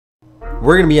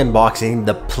we're going to be unboxing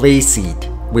the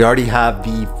Playseat. We already have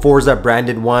the Forza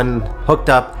branded one hooked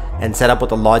up and set up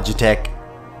with the Logitech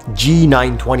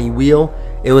G920 wheel.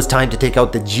 It was time to take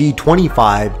out the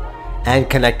G25 and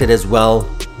connect it as well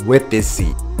with this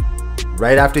seat.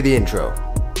 Right after the intro.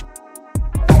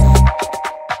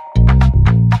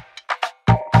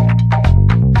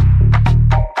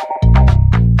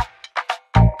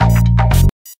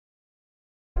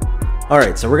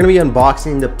 Alright, so we're going to be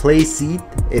unboxing the Playseat.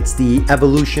 It's the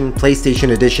Evolution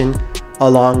PlayStation edition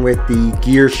along with the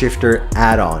gear shifter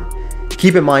add-on.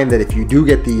 Keep in mind that if you do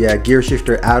get the gear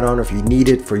shifter add-on, or if you need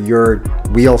it for your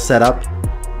wheel setup,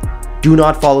 do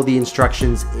not follow the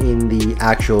instructions in the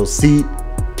actual seat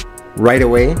right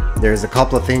away. There's a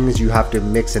couple of things you have to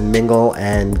mix and mingle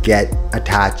and get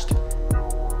attached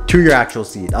to your actual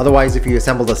seat. Otherwise, if you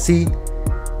assemble the seat,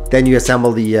 then you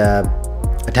assemble the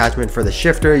attachment for the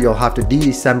shifter, you'll have to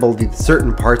deassemble the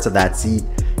certain parts of that seat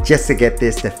just to get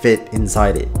this to fit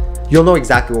inside it. You'll know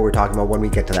exactly what we're talking about when we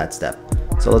get to that step.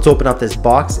 So let's open up this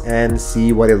box and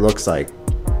see what it looks like.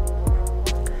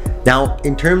 Now,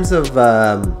 in terms of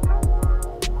the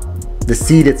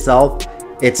seat itself,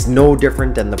 it's no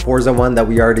different than the Forza one that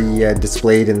we already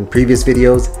displayed in previous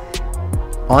videos.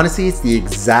 Honestly, it's the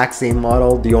exact same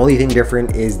model. The only thing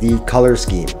different is the color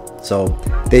scheme. So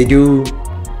they do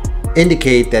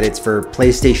indicate that it's for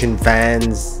PlayStation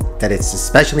fans, that it's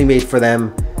especially made for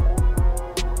them.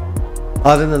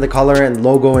 Other than the color and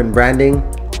logo and branding,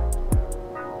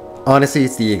 honestly,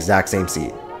 it's the exact same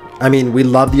seat. I mean, we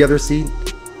love the other seat,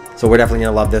 so we're definitely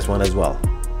gonna love this one as well.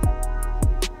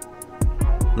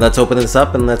 Let's open this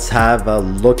up and let's have a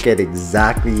look at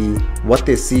exactly what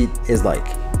this seat is like.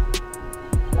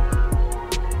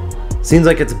 Seems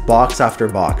like it's box after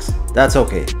box. That's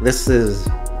okay. This is,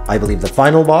 I believe, the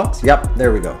final box. Yep,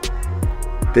 there we go.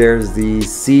 There's the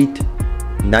seat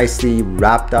nicely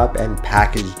wrapped up and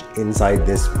packaged inside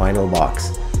this final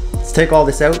box. Let's take all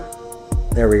this out.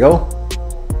 There we go.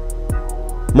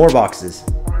 More boxes.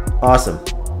 Awesome.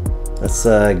 Let's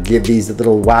give these a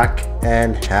little whack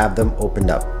and have them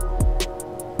opened up.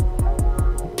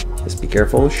 Just be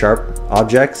careful. Sharp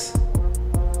objects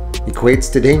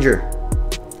equates to danger.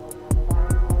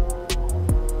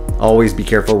 Always be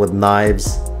careful with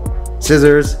knives,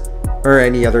 scissors, or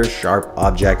any other sharp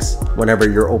objects whenever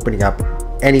you're opening up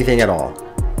anything at all,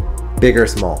 big or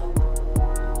small.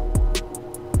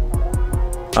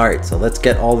 Alright, so let's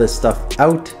get all this stuff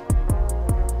out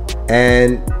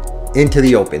and into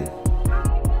the open.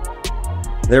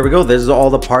 There we go. There's all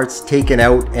the parts taken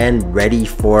out and ready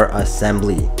for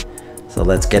assembly. So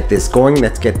let's get this going.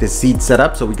 Let's get this seat set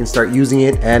up so we can start using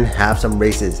it and have some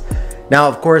races. Now,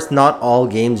 of course, not all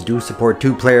games do support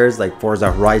 2 players, like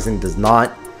Forza Horizon does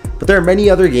not, but there are many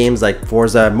other games like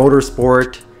Forza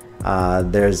Motorsport.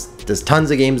 There's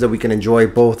tons of games that we can enjoy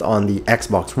both on the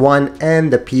Xbox One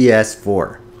and the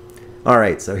PS4.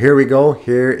 Alright, so here we go.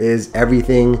 Here is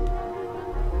everything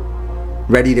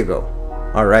ready to go.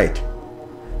 Alright,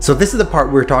 so this is the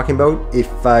part we're talking about. If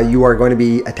you are going to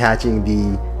be attaching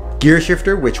the gear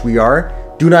shifter, which we are,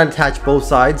 do not attach both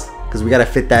sides, because we got to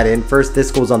fit that in. First,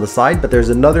 this goes on the side, but there's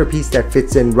another piece that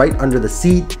fits in right under the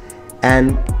seat,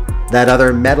 and that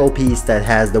other metal piece that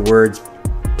has the words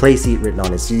Playseat written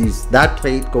on it. So that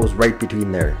plate goes right between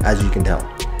there, as you can tell.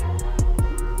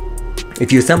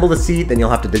 If you assemble the seat, then you'll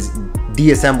have to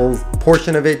deassemble a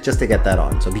portion of it just to get that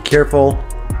on. So be careful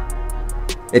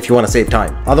if you want to save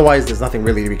time. Otherwise, there's nothing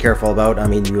really to be careful about. I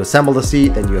mean, you assemble the seat,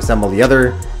 then you assemble the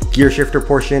other gear shifter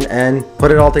portion and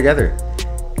put it all together.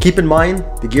 Keep in mind,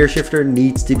 the gear shifter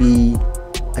needs to be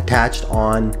attached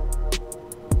on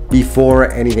before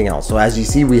anything else. So as you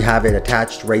see, we have it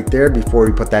attached right there before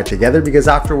we put that together, because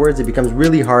afterwards it becomes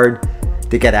really hard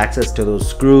to get access to those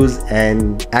screws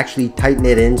and actually tighten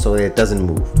it in so that it doesn't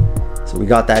move. So we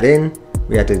got that in.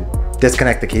 We had to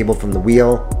disconnect the cable from the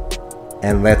wheel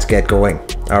and let's get going.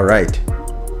 All right,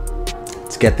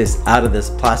 let's get this out of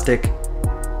this plastic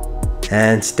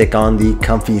and stick on the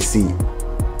comfy seat.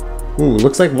 Ooh,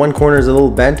 looks like one corner is a little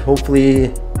bent.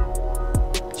 Hopefully,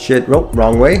 shit, oh,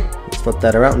 wrong way. Let's flip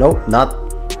that around. Nope,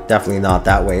 definitely not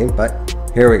that way, but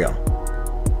here we go.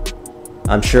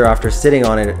 I'm sure after sitting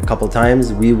on it a couple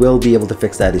times, we will be able to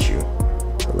fix that issue.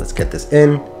 So let's get this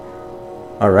in.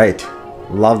 All right,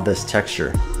 love this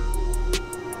texture.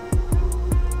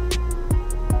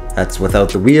 That's without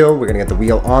the wheel. We're gonna get the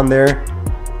wheel on there,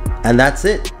 and that's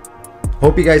it.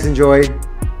 Hope you guys enjoyed.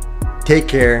 Take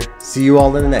care. See you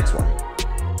all in the next one.